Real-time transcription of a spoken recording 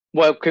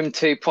Welcome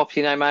to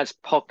Property Nomads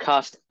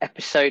podcast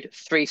episode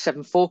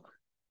 374.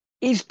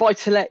 Is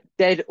buy-to-let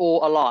dead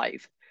or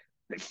alive?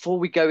 Before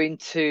we go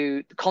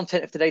into the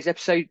content of today's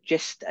episode,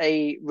 just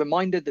a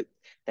reminder that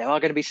there are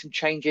going to be some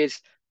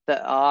changes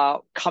that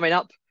are coming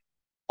up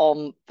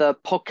on the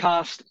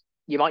podcast.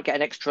 You might get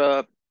an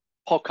extra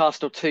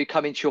podcast or two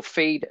come into your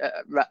feed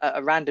at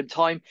a random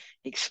time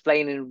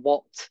explaining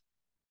what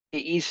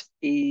it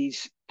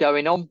is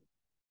going on.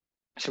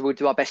 So we'll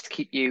do our best to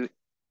keep you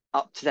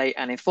up to date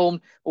and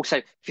informed. Also,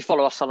 if you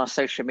follow us on our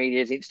social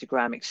medias,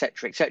 Instagram,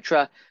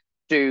 etc.,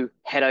 do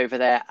head over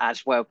there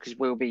as well because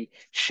we'll be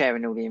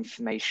sharing all the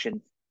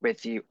information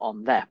with you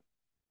on there.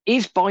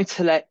 Is buy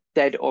to let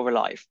dead or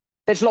alive?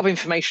 There's a lot of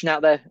information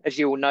out there, as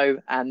you all know,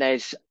 and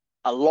there's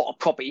a lot of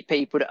property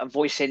people that are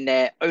voicing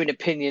their own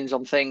opinions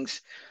on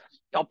things.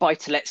 Oh, buy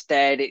to let's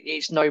dead.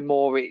 It's no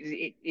more.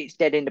 It's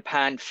dead in the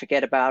pan.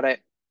 Forget about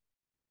it.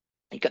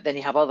 Then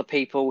you have other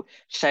people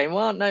saying,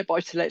 "Well, no, buy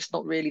to let's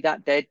not really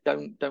that dead.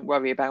 Don't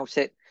worry about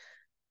it."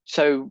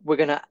 So we're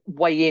going to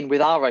weigh in with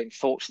our own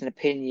thoughts and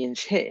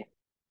opinions here.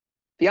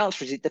 The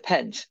answer is it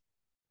depends.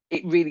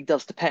 It really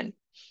does depend.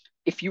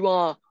 If you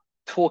are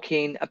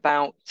talking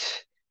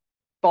about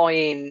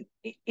buying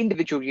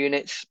individual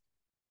units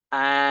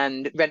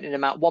and renting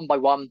them out one by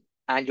one,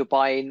 and you're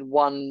buying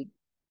one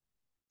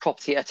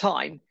property at a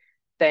time,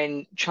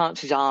 then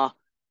chances are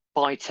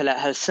buy to let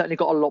has certainly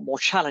got a lot more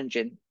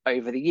challenging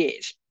over the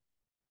years.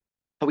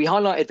 And we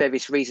highlighted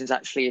various reasons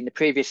actually in the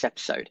previous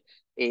episode,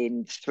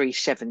 in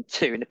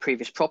 372, in the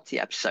previous property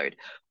episode,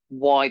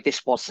 why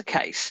this was the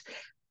case.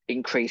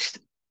 Increased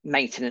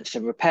maintenance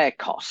and repair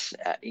costs,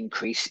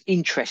 increased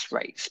interest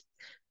rates,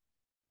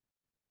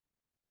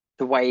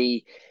 the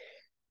way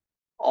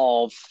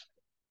of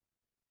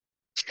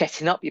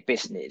setting up your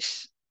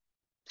business,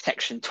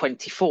 Section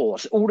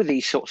 24s, all of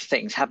these sorts of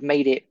things have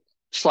made it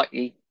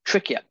slightly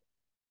trickier.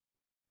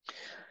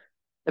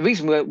 The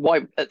reason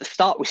why at the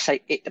start we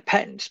say it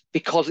depends,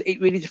 because it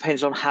really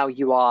depends on how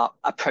you are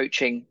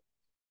approaching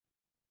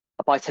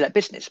a buy-to-let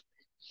business.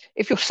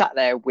 If you're sat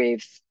there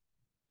with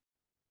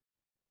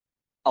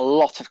a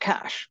lot of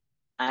cash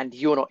and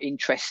you're not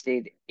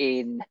interested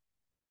in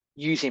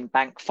using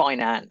bank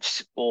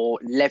finance or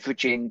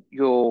leveraging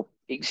your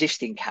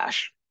existing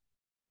cash,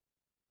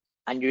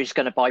 and you're just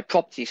going to buy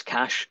properties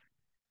cash,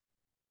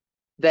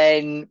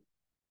 then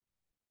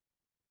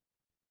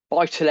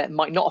buy to let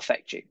might not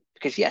affect you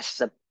because,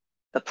 yes,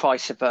 the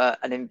price of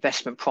an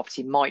investment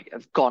property might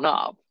have gone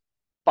up.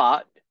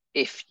 But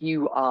if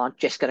you are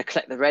just going to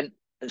collect the rent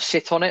and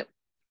sit on it,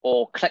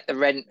 or collect the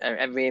rent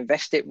and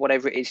reinvest it,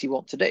 whatever it is you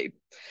want to do,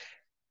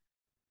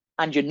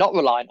 and you're not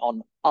reliant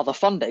on other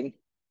funding,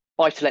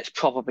 buy to let's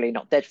probably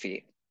not dead for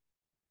you.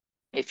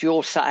 If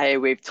you're sat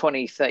here with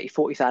 20, 30,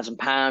 40,000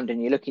 pound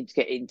and you're looking to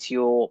get into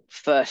your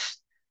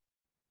first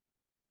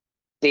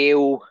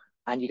deal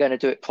and you're going to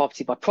do it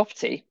property by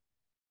property,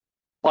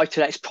 buy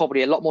to let is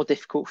probably a lot more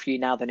difficult for you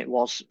now than it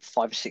was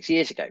 5 or 6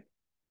 years ago.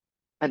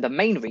 And the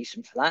main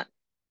reason for that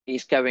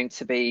is going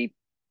to be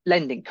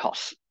lending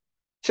costs.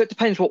 So it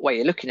depends what way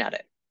you're looking at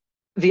it.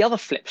 The other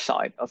flip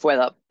side of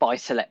whether buy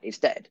to let is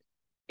dead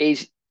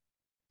is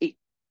it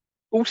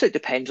also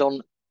depends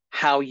on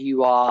how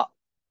you are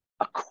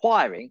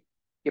acquiring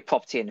your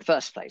property in the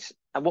first place.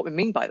 And what we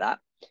mean by that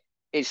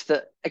is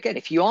that, again,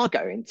 if you are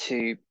going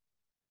to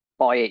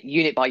buy it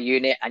unit by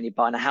unit and you're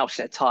buying a house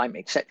at a time,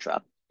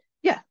 etc.,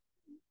 yeah,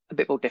 a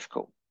bit more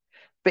difficult.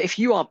 But if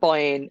you are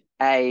buying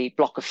a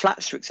block of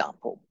flats, for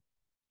example,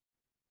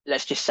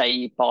 let's just say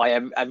you buy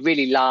a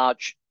really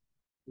large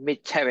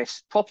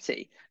mid-terrace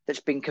property that's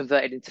been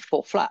converted into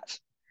four flats.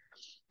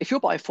 If you're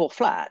buying four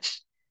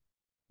flats,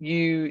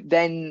 you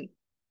then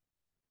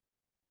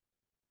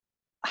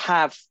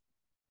have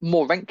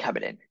more rent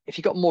coming in. If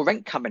you've got more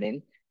rent coming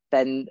in,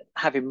 then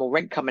having more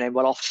rent coming in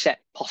will offset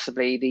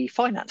possibly the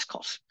finance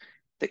costs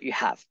that you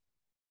have.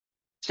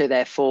 So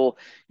therefore,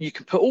 you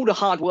can put all the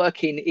hard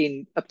work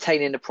in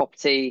obtaining the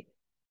property,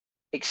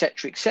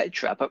 etc.,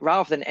 etc. But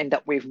rather than end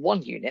up with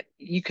one unit,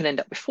 you can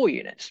end up with four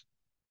units.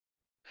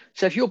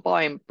 So if you're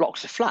buying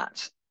blocks of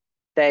flats,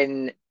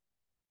 then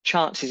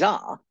chances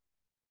are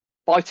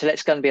buy to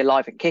let's going to be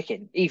alive and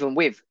kicking, even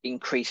with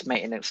increased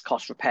maintenance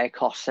costs, repair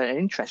costs, and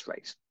interest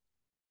rates.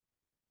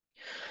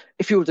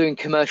 If you're doing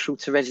commercial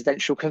to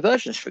residential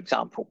conversions, for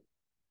example,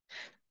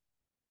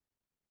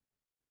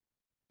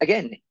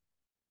 again,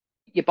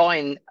 you're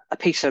buying a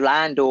piece of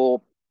land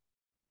or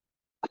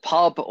a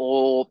pub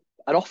or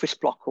an office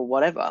block or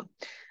whatever.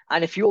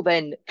 And if you're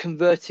then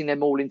converting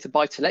them all into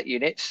buy to let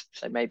units,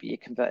 so maybe you're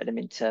converting them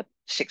into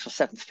 6 or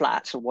 7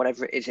 flats or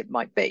whatever it is it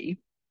might be,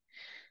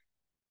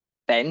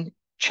 then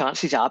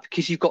chances are,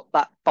 because you've got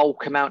that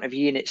bulk amount of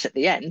units at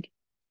the end,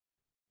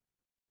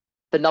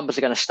 the numbers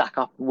are going to stack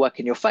up and work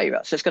in your favor.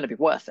 So it's going to be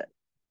worth it.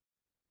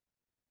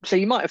 So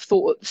you might have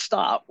thought at the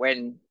start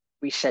when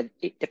we said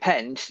it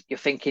depends, you're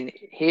thinking,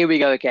 here we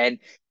go again,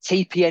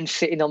 TPN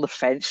sitting on the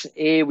fence,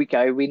 here we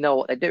go, we know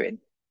what they're doing.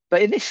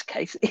 But in this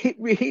case, it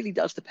really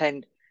does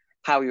depend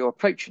how you're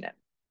approaching it.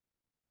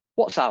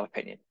 What's our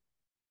opinion?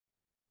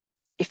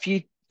 If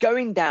you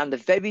going down the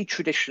very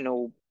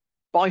traditional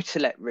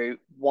buy-to-let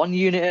route, one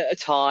unit at a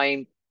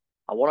time.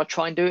 I want to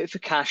try and do it for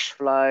cash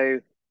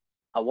flow.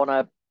 I want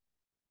to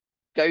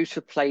go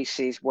to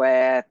places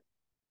where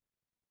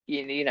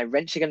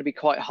rents are going to be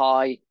quite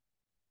high,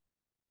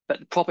 but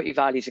the property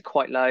values are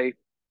quite low.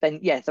 Then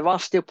yeah, there are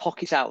still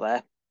pockets out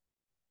there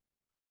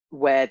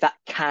where that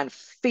can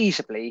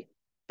feasibly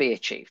be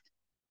achieved.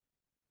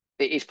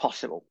 It is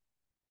possible.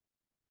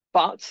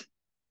 But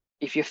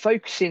if you're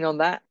focusing on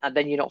that and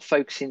then you're not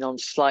focusing on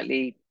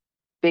slightly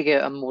bigger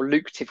and more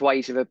lucrative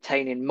ways of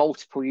obtaining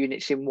multiple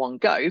units in one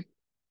go,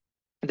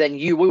 then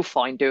you will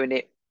find doing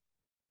it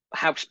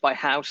house by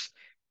house,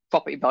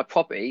 property by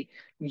property,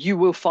 you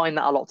will find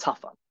that a lot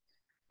tougher.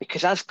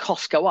 Because as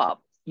costs go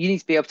up, you need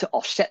to be able to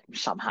offset them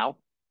somehow.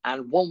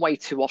 And one way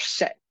to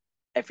offset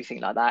everything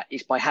like that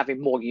is by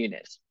having more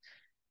units.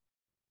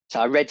 So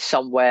I read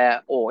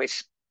somewhere, or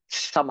it's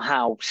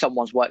somehow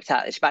someone's worked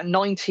out, it's about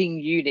 19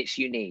 units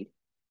you need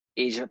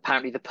is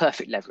apparently the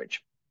perfect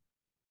leverage.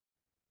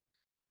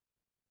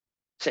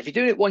 So if you're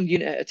doing it one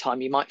unit at a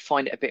time, you might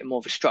find it a bit more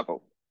of a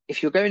struggle.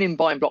 If you're going in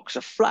buying blocks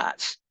of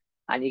flats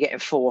and you're getting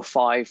 4 or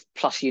 5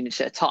 plus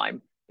units at a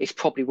time, it's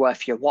probably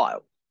worth your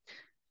while.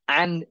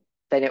 And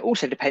then it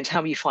also depends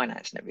how you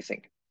finance and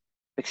everything.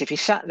 Because if you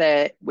sat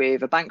there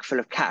with a bank full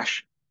of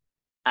cash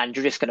and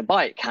you're just going to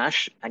buy it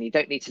cash and you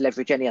don't need to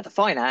leverage any other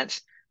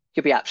finance,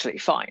 you'll be absolutely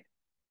fine.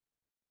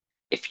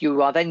 If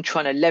you are then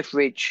trying to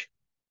leverage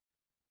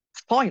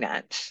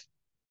finance,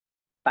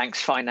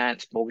 banks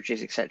finance,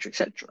 mortgages, etc.,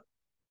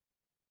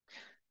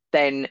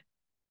 then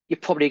you're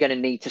probably going to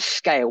need to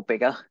scale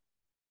bigger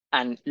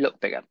and look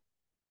bigger.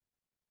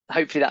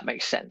 Hopefully that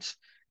makes sense.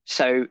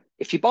 So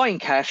if you're buying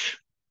cash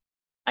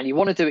and you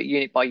want to do it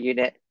unit by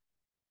unit,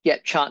 yeah,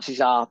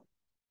 chances are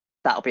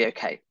that'll be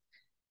okay.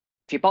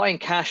 If you're buying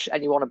cash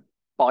and you want to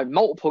buy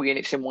multiple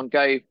units in one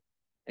go and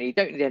you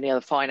don't need any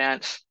other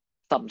finance,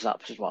 thumbs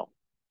up as well.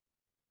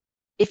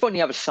 If on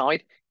the other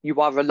side, you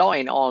are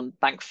relying on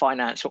bank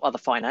finance or other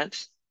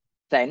finance,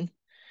 then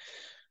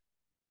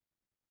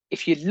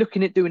if you're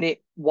looking at doing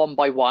it one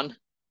by one,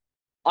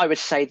 I would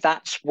say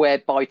that's where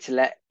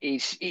buy-to-let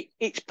is.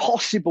 It's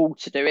possible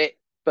to do it,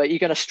 but you're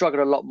going to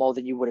struggle a lot more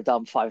than you would have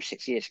done 5 or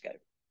 6 years ago.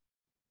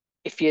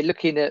 If you're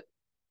looking at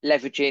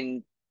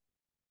leveraging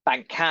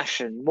bank cash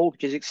and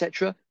mortgages,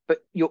 etc.,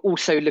 but you're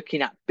also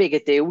looking at bigger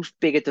deals,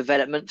 bigger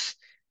developments,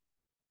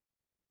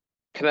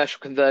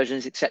 commercial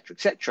conversions,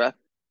 etc.,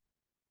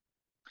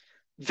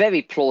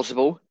 very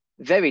plausible,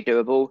 very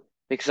doable,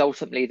 because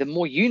ultimately the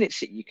more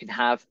units that you can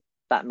have,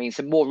 that means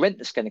the more rent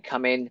that's going to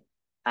come in,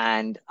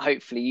 and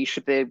hopefully you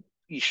should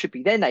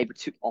be then able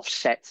to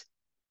offset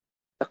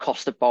the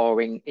cost of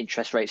borrowing,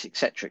 interest rates,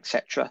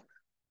 etc.,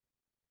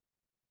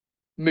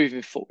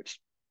 moving forward.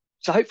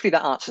 So hopefully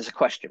that answers the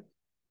question.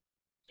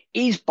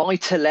 Is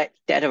buy-to-let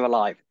dead or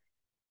alive?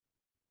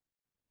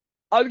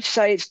 I would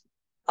say it's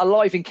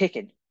alive and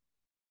kicking,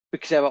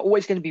 because there are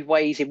always going to be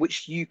ways in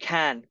which you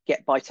can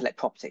get buy-to-let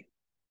property.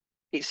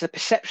 It's the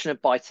perception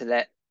of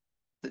buy-to-let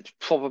that's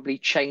probably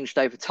changed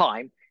over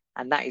time,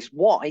 and that is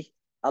why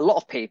a lot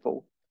of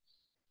people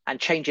and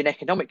changing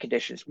economic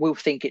conditions will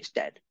think it's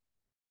dead.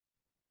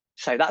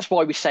 So that's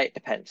why we say it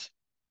depends.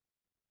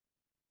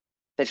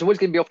 There's always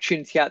going to be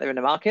opportunity out there in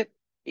the market.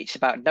 It's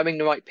about knowing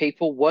the right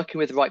people, working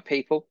with the right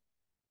people.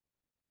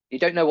 You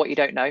don't know what you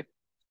don't know.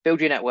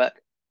 Build your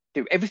network.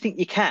 Do everything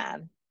you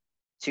can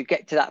to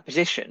get to that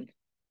position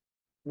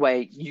where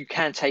you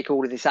can take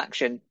all of this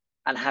action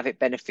and have it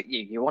benefit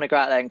you. You want to go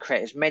out there and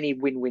create as many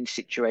win-win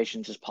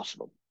situations as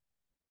possible.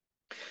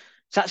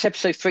 So that's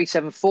episode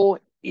 374.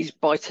 Is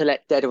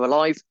buy-to-let dead or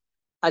alive?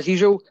 As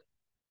usual,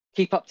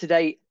 keep up to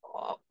date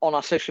on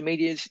our social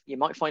medias. You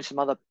might find some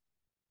other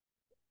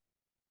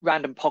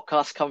random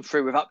podcasts come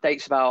through with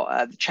updates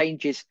about the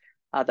changes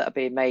that are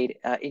being made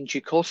in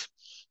due course.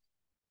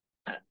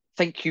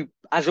 Thank you,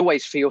 as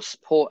always, for your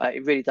support.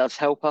 It really does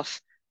help us.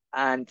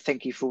 And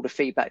thank you for all the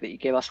feedback that you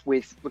give us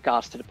with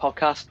regards to the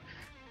podcast.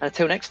 And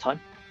until next time,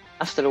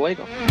 hasta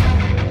luego.